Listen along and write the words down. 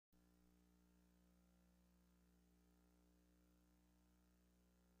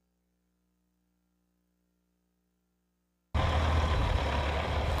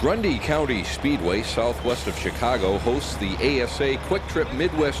Grundy County Speedway, southwest of Chicago, hosts the ASA Quick Trip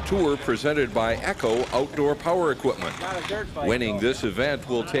Midwest Tour presented by Echo Outdoor Power Equipment. Winning this event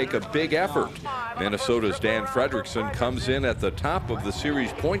will take a big effort. Minnesota's Dan Fredrickson comes in at the top of the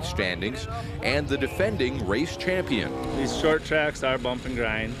series point standings and the defending race champion. These short tracks are bump and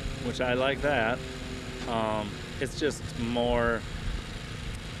grind, which I like that. It's just more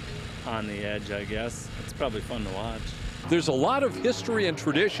on the edge, I guess. It's probably fun to watch. There's a lot of history and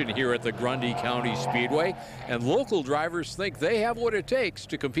tradition here at the Grundy County Speedway, and local drivers think they have what it takes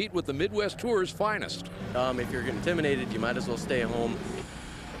to compete with the Midwest Tour's finest. If you're intimidated, you might as well stay home.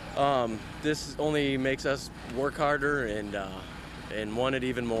 This only makes us work harder and want it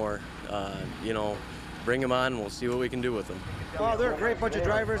even more. You know, bring them on and we'll see what we can do with them. Oh, they're a great bunch of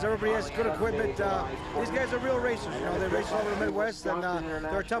drivers. Everybody has good equipment. These guys are real racers. You know, they race all over the Midwest, and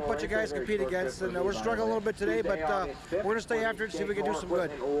they're a tough bunch of guys to compete against. And we're struggling a little bit today, but we're going to stay after it and see if we can do some good.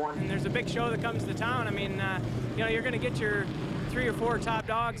 And there's a big show that comes to town. I mean, you know, you're going to get your 3 or 4 top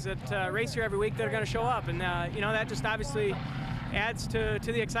dogs that race here every week that are going to show up, and you know, that just obviously adds to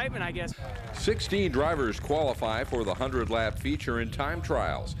the excitement, I guess. 16 drivers qualify for the 100-lap feature in time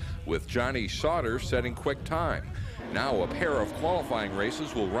trials, with Johnny Sauter setting quick time. Now a pair of qualifying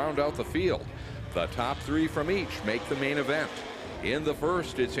races will round out the field. The top 3 from each make the main event. In the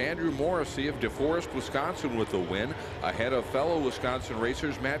first, it's Andrew Morrissey of DeForest, Wisconsin with the win, ahead of fellow Wisconsin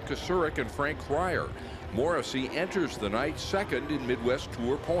racers Matt Kasurik and Frank Cryer. Morrissey enters the night second in Midwest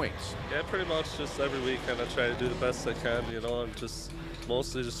Tour points. Yeah, pretty much just every week kind of try to do the best I can, you know, and just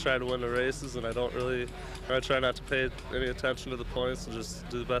mostly just try to win the races, and I try not to pay any attention to the points and just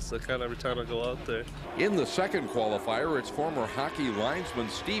do the best I can every time I go out there. In the second qualifier, it's former hockey linesman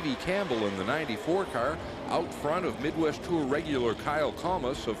Stevie Campbell in the 94 car out front of Midwest Tour regular Kyle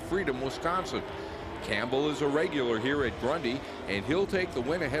Kalmus of Freedom, Wisconsin. Campbell is a regular here at Grundy, and he'll take the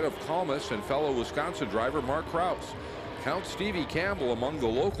win ahead of Kalmus and fellow Wisconsin driver Mark Kraus. Count Stevie Campbell among the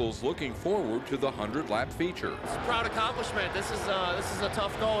locals looking forward to the 100-lap feature. It's a proud accomplishment. This is a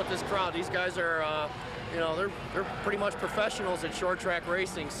tough goal with this crowd. These guys are, you know, they're pretty much professionals in short track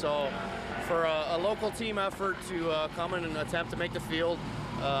racing. So for a local team effort to come in and attempt to make the field,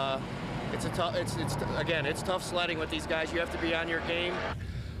 it's tough sledding with these guys. You have to be on your game.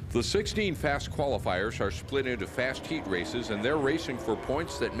 The 16 fast qualifiers are split into fast heat races, and they're racing for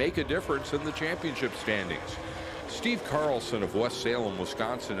points that make a difference in the championship standings. Steve Carlson of West Salem,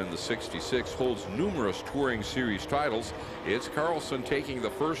 Wisconsin in the 66 holds numerous Touring Series titles. It's Carlson taking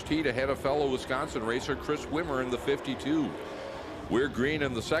the first heat ahead of fellow Wisconsin racer Chris Wimmer in the 52. We're green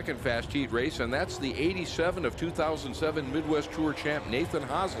in the second fast heat race, and that's the 87 of 2007 Midwest Tour champ Nathan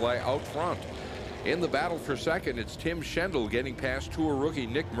Hosley out front. In the battle for second, it's Tim Schendel getting past Tour rookie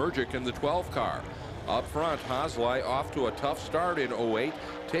Nick Murgic in the 12 car. Up front, Hosley, off to a tough start in 08,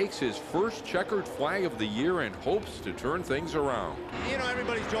 takes his first checkered flag of the year and hopes to turn things around. You know,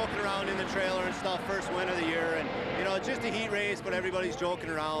 everybody's joking around in the trailer and stuff, first win of the year, and you know, it's just a heat race, but everybody's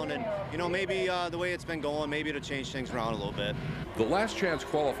joking around, and you know, maybe the way it's been going, maybe it'll change things around a little bit. The last chance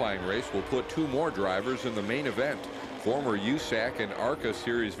qualifying race will put 2 more drivers in the main event. Former USAC and ARCA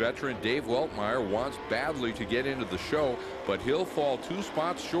Series veteran Dave Weltmeyer wants badly to get into the show, but he'll fall 2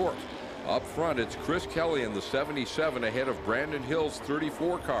 spots short. Up front, it's Chris Kelly in the 77 ahead of Brandon Hill's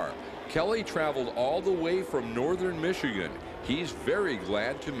 34 car. Kelly traveled all the way from northern Michigan. He's very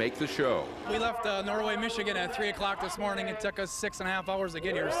glad to make the show. We left Norway, Michigan at 3 o'clock this morning. It took us 6.5 hours to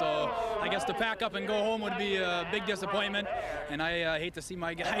get here, so I guess to pack up and go home would be a big disappointment, and I hate to see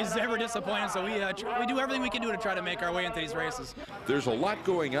my guys ever disappointed, so we do everything we can do to try to make our way into these races. There's a lot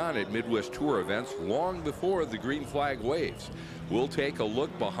going on at Midwest Tour events long before the green flag waves. We'll take a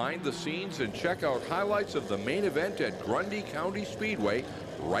look behind the scenes and check out highlights of the main event at Grundy County Speedway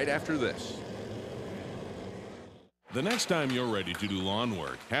right after this. The next time you're ready to do lawn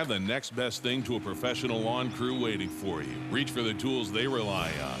work, have the next best thing to a professional lawn crew waiting for you. Reach for the tools they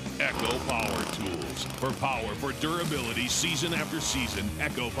rely on. Echo Power Tools. For power, for durability, season after season,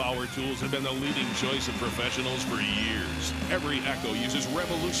 Echo Power Tools have been the leading choice of professionals for years. Every Echo uses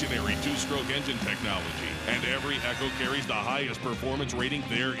revolutionary 2-stroke engine technology, and every Echo carries the highest performance rating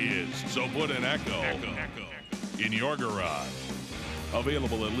there is. So put an Echo in your garage.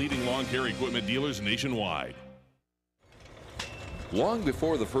 Available at leading lawn care equipment dealers nationwide. Long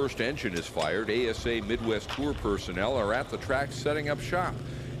before the first engine is fired, ASA Midwest Tour personnel are at the track setting up shop.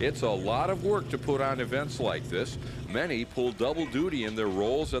 It's a lot of work to put on events like this. Many pull double duty in their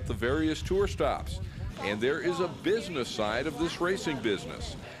roles at the various tour stops. And there is a business side of this racing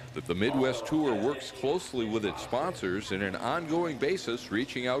business, that the Midwest Tour works closely with its sponsors in an ongoing basis,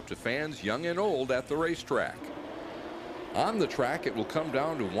 reaching out to fans young and old at the racetrack. On the track, it will come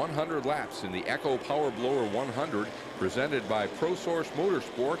down to 100 laps in the Echo Power Blower 100, presented by ProSource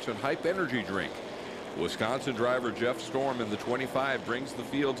Motorsports and Hype Energy Drink. Wisconsin driver Jeff Storm in the 25 brings the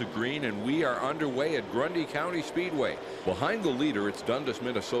field to green, and we are underway at Grundy County Speedway. Behind the leader, it's Dundas,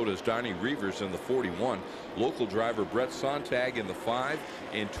 Minnesota's Donnie Reavers in the 41, local driver Brett Sontag in the 5,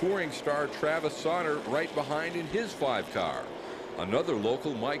 and touring star Travis Sauter right behind in his 5 car. Another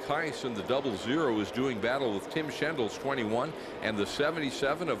local, Mike Heiss in the 00, is doing battle with Tim Schendel's 21 and the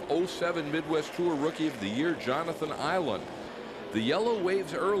 77 of 07 Midwest Tour Rookie of the Year, Jonathan Island. The yellow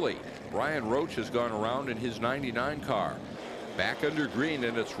waves early. Brian Roach has gone around in his 99 car. Back under green,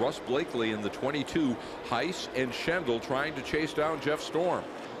 and it's Russ Blakely in the 22, Heiss and Schendel trying to chase down Jeff Storm.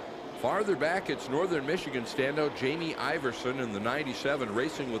 Farther back, it's Northern Michigan standout Jamie Iverson in the 97,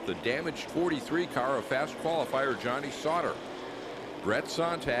 racing with the damaged 43 car of fast qualifier Johnny Sauter. Brett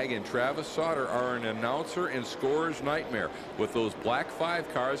Sontag and Travis Sauter are an announcer and scorer's nightmare, with those black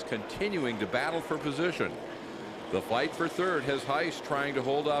 5 cars continuing to battle for position. The fight for third has Heiss trying to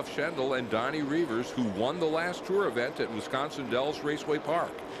hold off Schendel and Donnie Reavers, who won the last tour event at Wisconsin Dells Raceway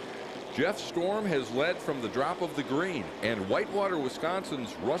Park. Jeff Storm has led from the drop of the green, and Whitewater,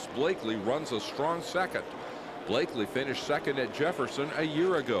 Wisconsin's Russ Blakely runs a strong second. Blakely finished second at Jefferson a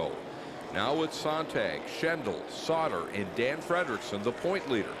year ago. Now it's Sontag, Schendel, Sauter, and Dan Fredrickson, the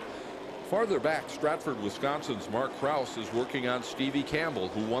point leader. Farther back, Stratford, Wisconsin's Mark Kraus is working on Stevie Campbell,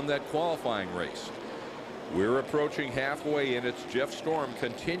 who won that qualifying race. We're approaching halfway, and it's Jeff Storm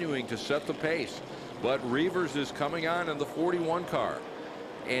continuing to set the pace. But Reavers is coming on in the 41 car.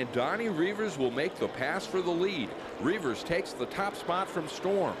 And Donnie Reavers will make the pass for the lead. Reavers takes the top spot from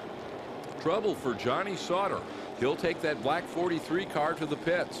Storm. Trouble for Johnny Sauter. He'll take that black 43 car to the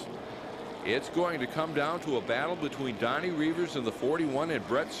pits. It's going to come down to a battle between Donnie Reavers in the 41 and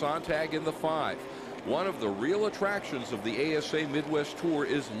Brett Sontag in the 5. One of the real attractions of the ASA Midwest Tour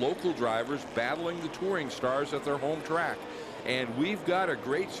is local drivers battling the touring stars at their home track. And we've got a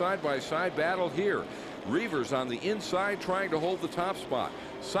great side-by-side battle here. Reavers on the inside trying to hold the top spot.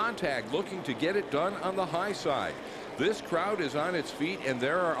 Sontag looking to get it done on the high side. This crowd is on its feet, and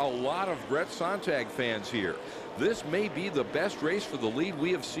there are a lot of Brett Sontag fans here. This may be the best race for the lead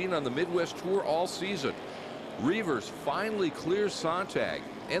we have seen on the Midwest Tour all season. Reavers finally clears Sontag,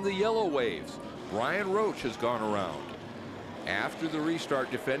 and the yellow waves. Brian Roach has gone around. After the restart,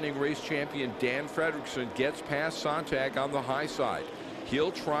 defending race champion Dan Fredrickson gets past Sontag on the high side.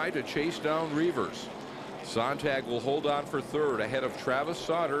 He'll try to chase down Reavers. Sontag will hold on for third ahead of Travis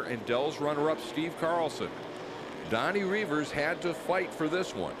Sauter and Dells runner-up Steve Carlson. Donnie Reavers had to fight for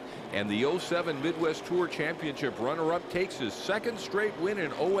this one, and the 07 Midwest Tour Championship runner-up takes his second straight win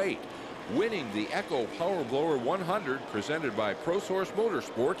in 08, winning the Echo Power Blower 100 presented by ProSource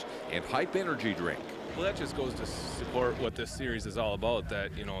Motorsports and Hype Energy Drink. Well, that just goes to support what this series is all about,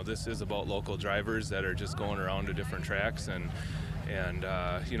 that, you know, this is about local drivers that are just going around to different tracks, and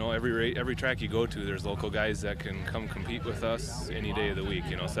you know, every track you go to, there's local guys that can come compete with us any day of the week,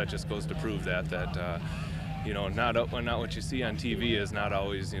 you know, so that just goes to prove that you know, not what you see on TV is not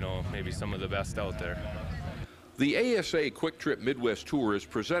always, you know, maybe some of the best out there. The ASA Quick Trip Midwest Tour is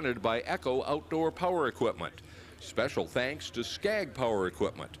presented by Echo Outdoor Power Equipment. Special thanks to Skag Power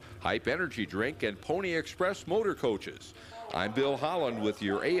Equipment, Hype Energy Drink, and Pony Express Motor Coaches. I'm Bill Holland with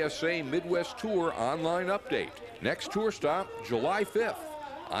your ASA Midwest Tour online update. Next tour stop, July 5th,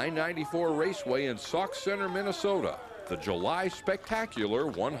 I-94 Raceway in Sauk Center, Minnesota, the July Spectacular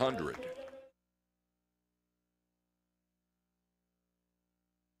 100.